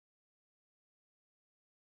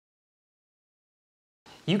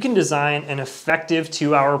You can design an effective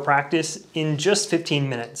 2-hour practice in just 15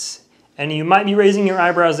 minutes. And you might be raising your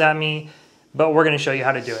eyebrows at me, but we're going to show you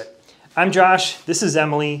how to do it. I'm Josh, this is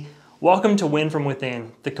Emily. Welcome to Win From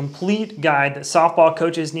Within, the complete guide that softball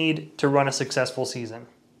coaches need to run a successful season.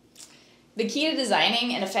 The key to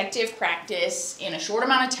designing an effective practice in a short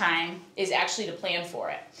amount of time is actually to plan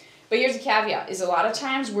for it. But here's the caveat, is a lot of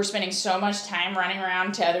times we're spending so much time running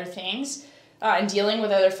around to other things and dealing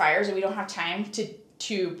with other fires that we don't have time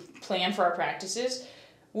to plan for our practices,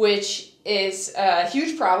 which is a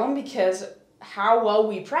huge problem because how well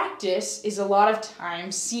we practice is a lot of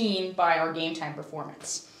times seen by our game time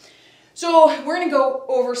performance. So we're going to go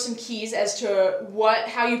over some keys as to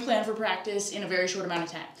how you plan for practice in a very short amount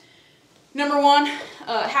of time. Number one,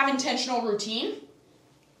 have intentional routine.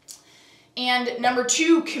 And number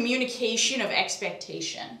two, communication of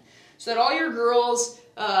expectation. So that all your girls,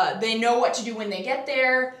 they know what to do when they get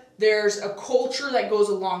there. There's a culture that goes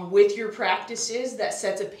along with your practices that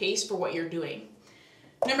sets a pace for what you're doing.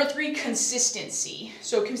 Number three, consistency.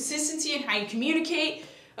 So consistency in how you communicate,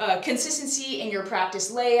 consistency in your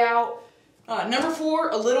practice layout. Number four,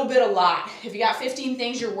 a little bit, a lot. If you got 15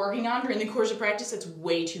 things you're working on during the course of practice, that's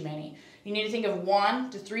way too many. You need to think of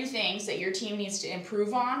 1 to 3 things that your team needs to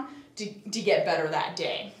improve on to get better that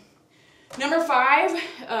day. Number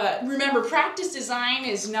 5, remember practice design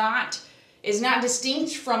is not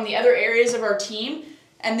distinct from the other areas of our team.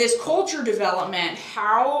 And this culture development,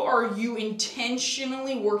 how are you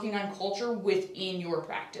intentionally working on culture within your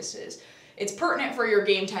practices? It's pertinent for your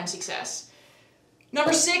game time success.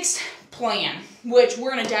 Number 6, plan, which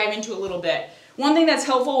we're going to dive into a little bit. One thing that's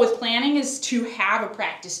helpful with planning is to have a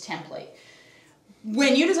practice template.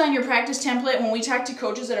 When you design your practice template, when we talk to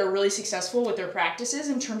coaches that are really successful with their practices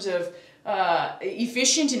in terms of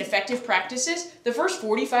efficient and effective practices, the first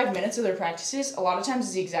 45 minutes of their practices a lot of times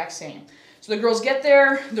is the exact same. So the girls get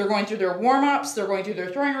there, they're going through their warm-ups, they're going through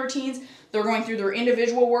their throwing routines, they're going through their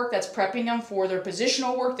individual work that's prepping them for their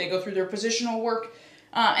positional work, they go through their positional work.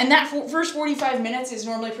 And that first 45 minutes is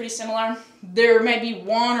normally pretty similar. There might be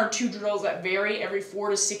 1 or 2 drills that vary every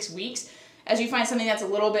 4 to 6 weeks as you find something that's a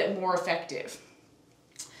little bit more effective.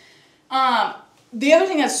 The other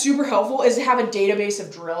thing that's super helpful is to have a database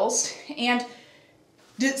of drills and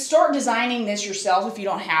start designing this yourself if you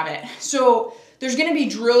don't have it. So there's going to be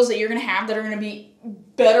drills that you're going to have that are going to be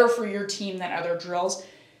better for your team than other drills.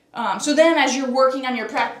 So then as you're working on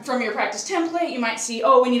from your practice template, you might see,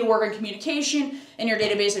 oh, we need to work on communication. In your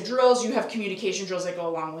database of drills, you have communication drills that go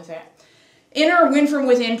along with it. In our Win From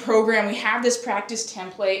Within program, we have this practice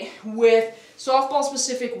template with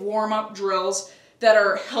softball-specific warm-up drills that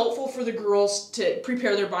are helpful for the girls to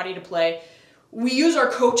prepare their body to play. We use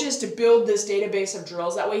our coaches to build this database of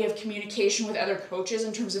drills. That way you have communication with other coaches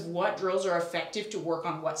in terms of what drills are effective to work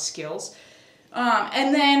on what skills.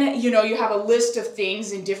 And then, you have a list of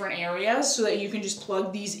things in different areas so that you can just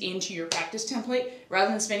plug these into your practice template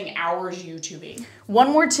rather than spending hours YouTubing.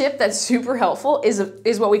 One more tip that's super helpful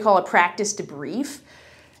is what we call a practice debrief.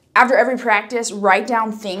 After every practice, write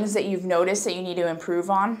down things that you've noticed that you need to improve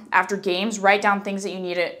on. After games, write down things that you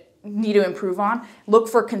need to improve on. Look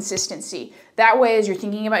for consistency. That way, as you're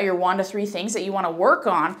thinking about your 1 to 3 things that you want to work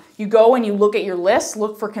on, you go and you look at your list,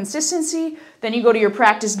 look for consistency, then you go to your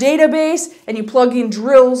practice database and you plug in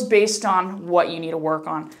drills based on what you need to work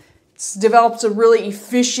on. It develops a really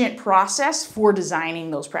efficient process for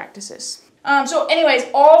designing those practices. So anyways,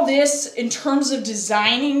 all this in terms of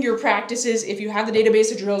designing your practices, if you have the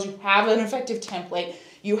database of drills, you have an effective template,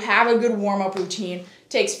 you have a good warm-up routine,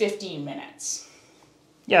 takes 15 minutes.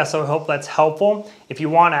 Yeah, so I hope that's helpful. If you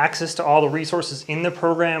want access to all the resources in the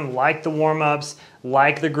program, like the warm-ups,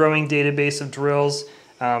 like the growing database of drills,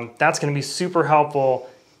 that's going to be super helpful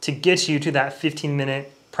to get you to that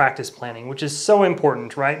 15-minute practice planning, which is so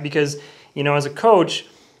important, right? Because, as a coach,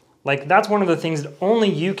 that's one of the things that only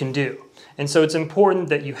you can do. And so it's important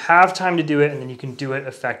that you have time to do it and then you can do it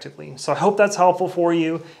effectively. So I hope that's helpful for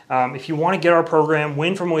you. If you want to get our program,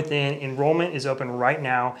 Win From Within, enrollment is open right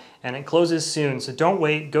now and it closes soon. So don't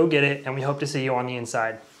wait, go get it, and we hope to see you on the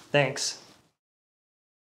inside. Thanks.